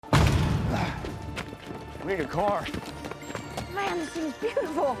We need a car. Man, this thing is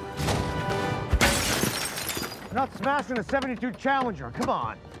beautiful. We're not smashing a 72 Challenger. Come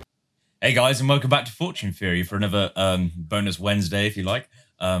on. Hey guys, and welcome back to Fortune Fury for another bonus Wednesday, if you like,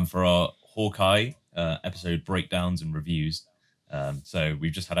 for our Hawkeye episode breakdowns and reviews. So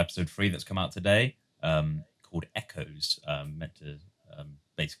we've just had episode 3 that's come out today, called Echoes, meant to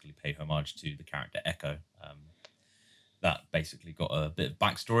basically pay homage to the character Echo. That basically got a bit of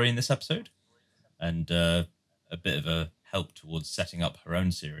backstory in this episode, and a bit of a help towards setting up her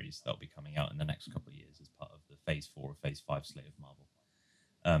own series that'll be coming out in the next couple of years as part of the Phase 4 or Phase 5 slate of Marvel.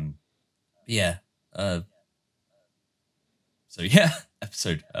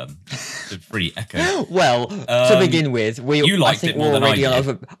 Episode 3, Echo. Well, to begin with, you liked it more than I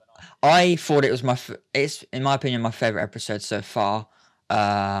did. I thought it was it's in my opinion my favorite episode so far.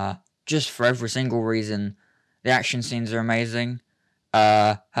 Just for every single reason, the action scenes are amazing.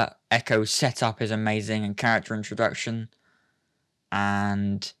 Echo's setup is amazing, and character introduction,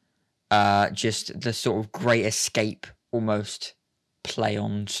 and just the sort of great escape almost play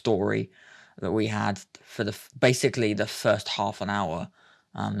on story that we had for basically the first half an hour,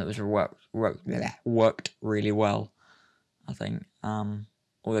 that was worked really well, I think.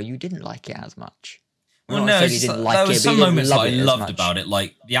 Although you didn't like it as much. Well, no, there were some moments that I loved about it,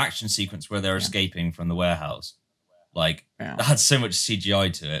 like the action sequence where they're escaping from the warehouse. Like, it had so much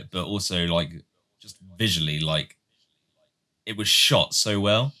CGI to it, but also, like, just visually, like, it was shot so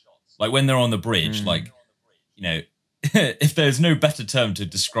well. Like, when they're on the bridge, like, you know, if there's no better term to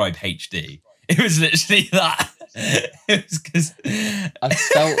describe HD, it was literally that. It was because I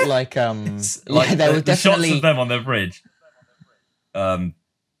felt like there were the definitely shots of them on the bridge.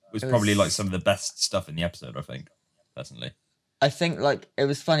 Was probably like some of the best stuff in the episode, I think, personally. I think like it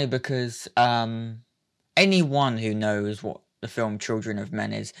was funny because anyone who knows what the film Children of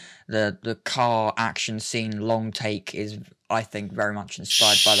Men is, the car action scene long take is, I think, very much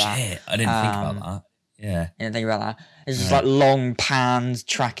inspired by that. I didn't think about that. Yeah. You didn't think about that? It's just like long pans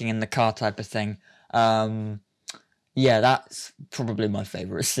tracking in the car type of thing. Yeah, that's probably my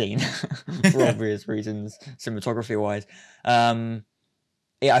favourite scene for obvious reasons, cinematography wise.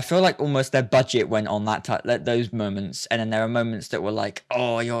 Yeah, I feel like almost their budget went on those moments, and then there are moments that were like,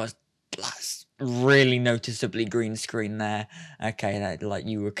 oh, that's really noticeably green screen there. Okay, that like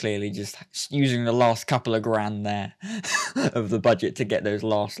you were clearly just using the last couple of grand there of the budget to get those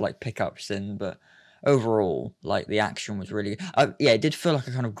last like pickups in, but overall, like the action was really it did feel like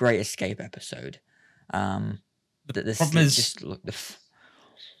a kind of great escape episode. The problem is just look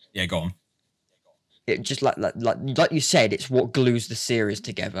yeah, go on. It just like you said, it's what glues the series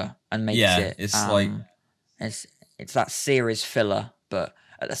together and makes it. It's like it's that series filler, but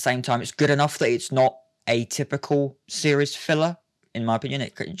at the same time, it's good enough that it's not a typical series filler. In my opinion,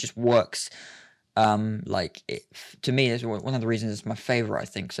 it just works. Like it to me, is one of the reasons it's my favorite. I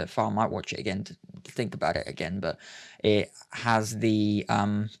think so far. I might watch it again to think about it again, but it has the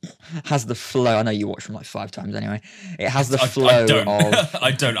flow. I know you watched them like 5 times anyway. It has the flow of.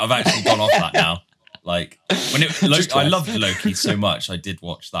 I don't. I've actually gone off that now. Like when I loved Loki so much, I did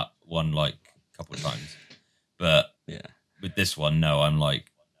watch that one like a couple of times. But with this one, no, I'm like,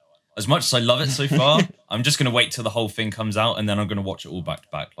 as much as I love it so far, I'm just gonna wait till the whole thing comes out, and then I'm gonna watch it all back to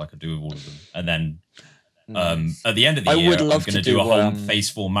back, like I do with all of them. And then at the end of the year, I'm gonna do a whole Phase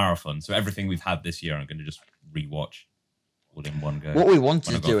 4 marathon. So everything we've had this year, I'm gonna just rewatch all in one go. What we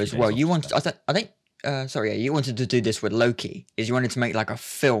wanted to do as well, you wanted, I think. You wanted to do this with Loki. Is you wanted to make like a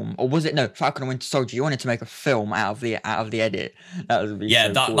film, or was it Falcon and Winter Soldier? You wanted to make a film out of the edit. That would be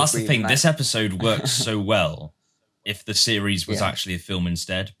cool that's the thing. This episode works so well. If the series was actually a film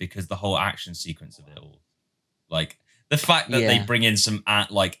instead, because the whole action sequence of it all, like the fact that they bring in some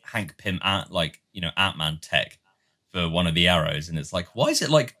like Hank Pym Ant-Man tech for one of the arrows, and it's like, why is it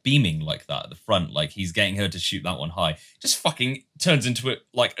like beaming like that at the front? Like he's getting her to shoot that one high, just fucking turns into it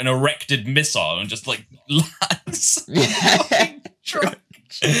like an erected missile and just like lands.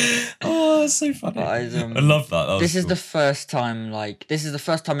 Oh, it's so funny. I love that. This is the first time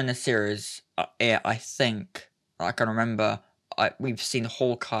in the series. I think I can remember. We've seen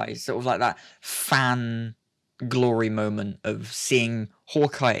Hawkeye, sort of like that fan glory moment of seeing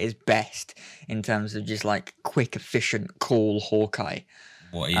Hawkeye at his best in terms of just like quick, efficient, cool Hawkeye.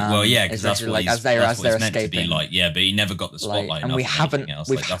 Because that's what as they're meant escaping. to be like. Yeah, but he never got the spotlight. And we haven't.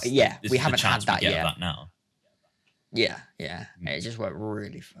 We haven't had that yet. That now. Yeah. It just worked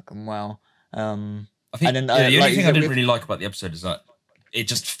really fucking well. I think the only thing I didn't really like about the episode is that it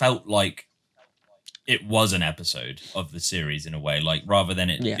just felt like it was an episode of the series in a way, like rather than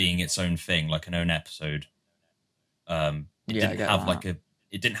it being its own thing, like an own episode. It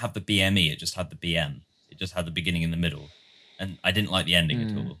didn't have the BME, it just had the BM. It just had the beginning and the middle, and I didn't like the ending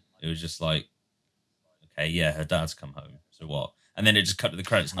at all. It was just like, okay, yeah, her dad's come home, so what? And then it just cut to the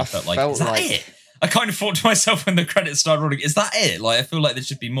credits, and I felt like, is that it? I kind of thought to myself when the credits started rolling, is that it? Like, I feel like there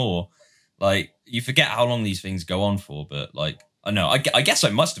should be more. Like, you forget how long these things go on for, but like, I know, I guess I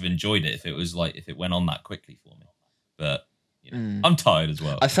must have enjoyed it if it went on that quickly for me. But you know, I'm tired as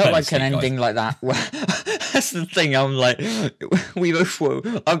well. I felt like Sleep, an ending like that. That's the thing. I'm like, we both were.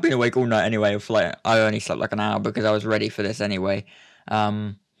 I've been awake all night anyway. I only slept like an hour because I was ready for this anyway.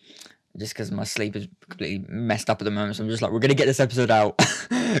 Just because my sleep is completely messed up at the moment, so I'm just like, we're gonna get this episode out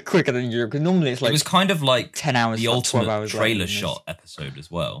quicker than usual. Because normally it's like it was kind of like 10 hours, the like ultimate 12 hours trailer shot episode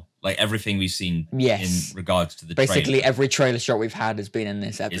as well. Like everything we've seen Yes. in regards to the Basically, trailer every trailer shot we've had has been in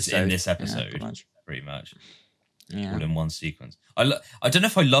this episode. is in this Yeah, episode, pretty much. Yeah. All in one sequence. I don't know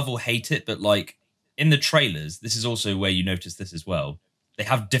if I love or hate it, but like in the trailers, this is also where you notice this as well. They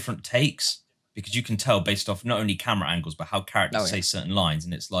have different takes because you can tell based off not only camera angles but how characters say certain lines,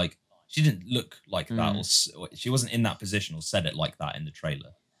 and it's like she didn't look like that, or she wasn't in that position or said it like that in the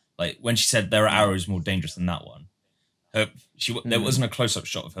trailer. Like when she said there are arrows more dangerous than that one, there wasn't a close-up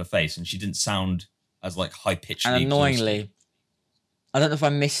shot of her face, and she didn't sound as like high-pitched. And annoyingly, I don't know if I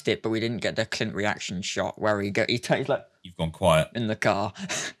missed it, but we didn't get the Clint reaction shot where he's like, "You've gone quiet" in the car.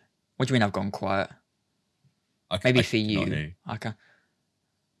 What do you mean I've gone quiet? Maybe for you. Okay.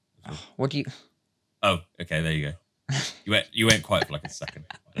 What do you? Oh, okay. There you go. You went quiet for like a second.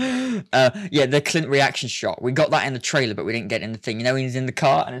 Yeah, the Clint reaction shot. We got that in the trailer, but we didn't get in the thing. You know, when he's in the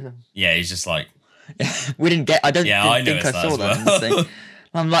car and yeah, he's just like. We didn't get. I don't think I saw that in the thing.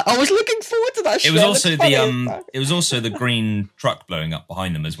 I'm like, I was looking forward to that. It was also it was also the green truck blowing up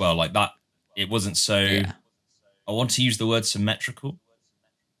behind them as well. Like that, it wasn't so. Yeah. I want to use the word symmetrical,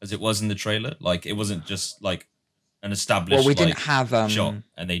 as it was in the trailer. Like it wasn't just like an established. Well, we didn't have shot,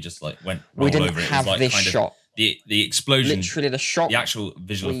 and they just like went. We didn't over it. have it was like this kind shot. Of, the explosion, literally the shot. The actual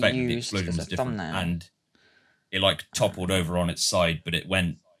visual effect of the explosion was different, and it like toppled over on its side, but it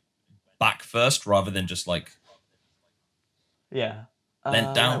went back first rather than just like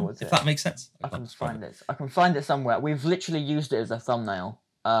leant down. If that makes sense, I can find it. I can find it somewhere. We've literally used it as a thumbnail.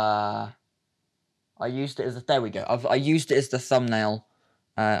 I used it as a. There we go. I used it as the thumbnail.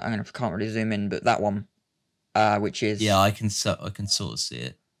 I can't really zoom in, but that one, which is I can sort of see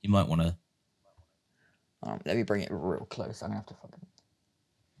it. You might want to. Let me bring it real close. I'm gonna have to fucking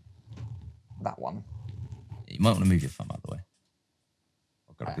that one. You might want to move your thumb out of the way.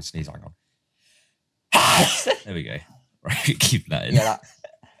 I've got a good sneeze. Hang on. There we go. Right, keep that in. Yeah,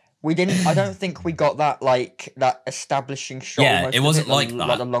 we didn't. I don't think we got that that establishing shot. Yeah, it wasn't like that.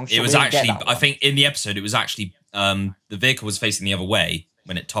 Like the long shot. It was actually. I think in the episode, it was actually the vehicle was facing the other way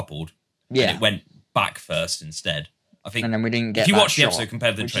when it toppled. Yeah, and it went back first instead. I think. And then we didn't get. If you watch the shot, episode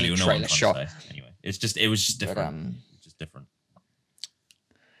compared to the trailer, you'll know what I'm trying to say. Anyway, it was just different. It's just different.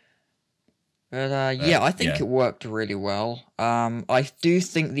 But I think it worked really well. I do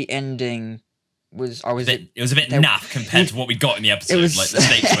think the ending was. It was a bit naff compared to what we got in the episode. Like the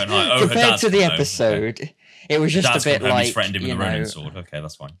stakes went high. Oh, compared to the episode, it was just a bit like he's threatened him with a Ronin sword. Okay,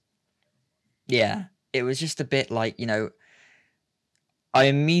 that's fine. Yeah, it was just a bit like I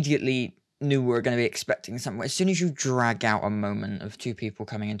immediately knew we were going to be expecting something. As soon as you drag out a moment of two people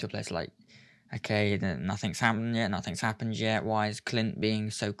coming into a place, like, okay, nothing's happened yet. Why is Clint being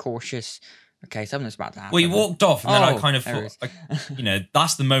so cautious? Okay, something's about to happen. Well, he walked off, and then I kind of thought,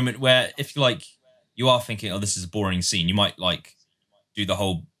 that's the moment where if you are thinking, oh, this is a boring scene, you might like do the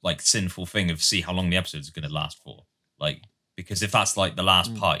whole like sinful thing of see how long the episode is going to last for. Like, because if that's like the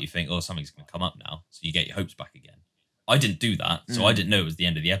last part, you think, oh, something's going to come up now, so you get your hopes back again. I didn't do that, so I didn't know it was the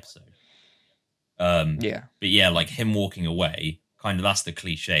end of the episode. But yeah, like him walking away, kind of that's the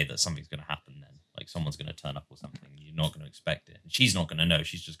cliche that something's going to happen then. Like someone's going to turn up or something. You're not going to expect it. And she's not going to know.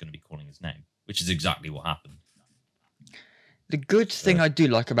 She's just going to be calling his name, which is exactly what happened. The good thing I do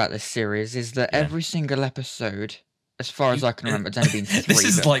like about this series is that every single episode, as far as I can remember, it's only been 3. This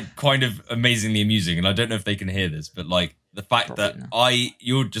is like kind of amazingly amusing, and I don't know if they can hear this, but like the fact that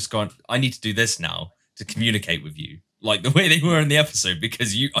you're just going, I need to do this now to communicate with you. Like the way they were in the episode,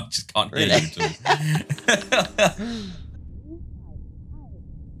 because I just can't hear you at all.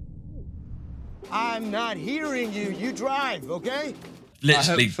 I'm not hearing you. You drive, okay?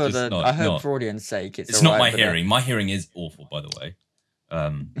 Literally, I hope for audience sake, it's not my hearing. My hearing is awful, by the way.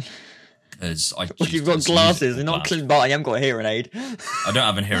 Because you've got glasses, and not Clint Barton. You haven't got a hearing aid. I don't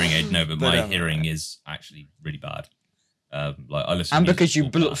have a hearing aid, no, but my hearing is actually really bad. Like I listen. And because you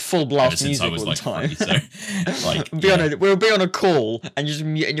full blast music all the time. 3, so, like, we'll be on a call and just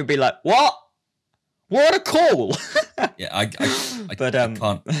mute, and you'll be like, "What? What a call!" Yeah, I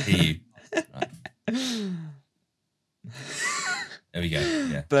can't hear you. There we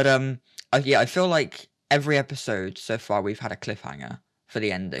go. Yeah. But I feel like every episode so far we've had a cliffhanger for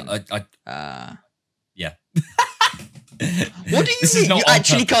the ending. Yeah. What do you mean? You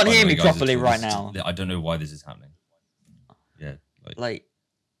actually can't hear me properly right now. I don't know why this is happening. Yeah. Like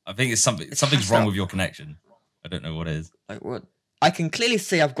I think something's wrong with your connection. I don't know what it is. Like what? I can clearly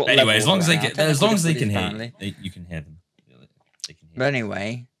see I've got. Anyway, as long as they right can, hear, you can hear them. They can hear. But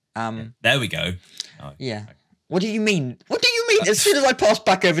anyway, there we go. Oh, yeah. okay. What do you mean? What do you mean? As soon as I pass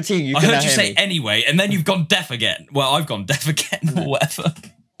back over to you, I can heard you hear say me. anyway, and then you've gone deaf again. Well, I've gone deaf again, or whatever.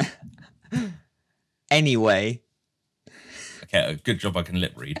 Anyway. Okay, good job. I can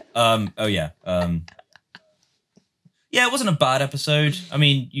lip read. Oh yeah. Yeah, it wasn't a bad episode. I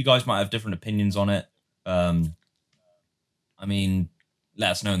mean, you guys might have different opinions on it. I mean,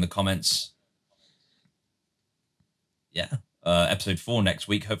 let us know in the comments. Yeah. Episode 4 next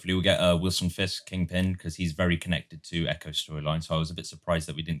week. Hopefully we'll get Wilson Fisk, Kingpin, because he's very connected to Echo's storyline. So I was a bit surprised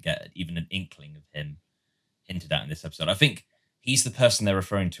that we didn't get even an inkling of him hinted at in this episode. I think he's the person they're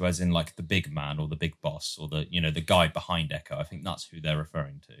referring to as in like the big man or the big boss or the, you know, the guy behind Echo. I think that's who they're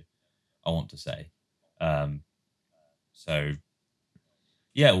referring to, I want to say. So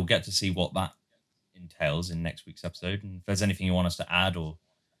yeah, we'll get to see what that entails in next week's episode. And if there's anything you want us to add or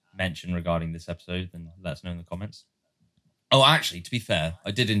mention regarding this episode, then let us know in the comments. Oh, actually, to be fair,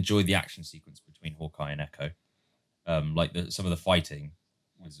 I did enjoy the action sequence between Hawkeye and Echo. Like some of the fighting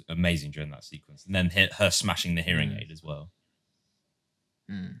was amazing during that sequence, and then her smashing the hearing aid as well.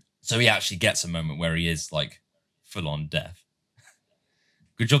 So he actually gets a moment where he is like full on deaf.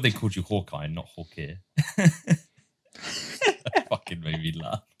 Good job they called you Hawkeye and not Hawkeye. That fucking made me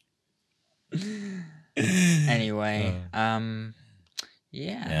laugh. Anyway,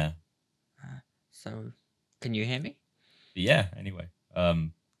 yeah. So, can you hear me? Yeah. Anyway,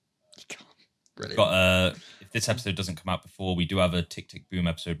 You can't. Really? got if this episode doesn't come out before, we do have a Tick Tick Boom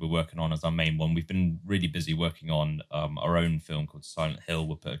episode we're working on as our main one. We've been really busy working on our own film called Silent Hill.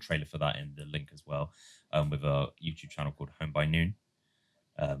 We'll put a trailer for that in the link as well, with a YouTube channel called Home by Noon,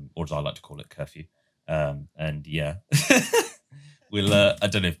 or as I like to call it, Curfew. And yeah, we'll. I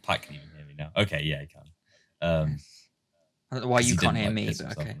don't know if Pat can even hear me now. Okay, yeah, he can. I don't know why you can't hear me, but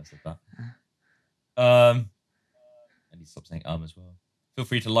okay. And he stopped saying as well. Feel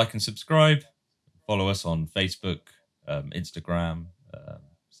free to like and subscribe. Follow us on Facebook, Instagram,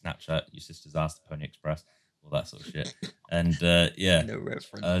 Snapchat. Your sister's asked the Pony Express, all that sort of shit. And yeah, No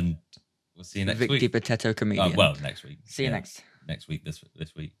reference. and we'll see you next Victor week. Potato Comedian. Well, next week. See you next. Next week, this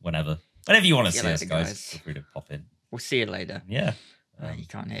week, whenever you want to See see you us, later, guys. guys. Feel free to pop in. We'll see you later. Yeah. You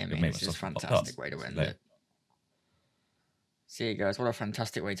can't hear me. make This is a myself a fantastic podcast. way to end Later. it. See you guys. What a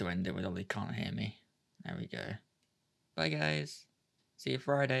fantastic way to end it with Ollie can't hear me. There we go. Bye guys. See you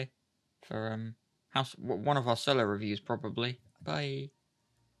Friday for one of our solo reviews probably. Bye.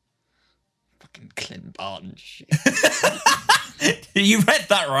 Fucking Clint Barton shit. You read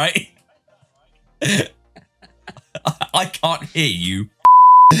that right? I can't hear you.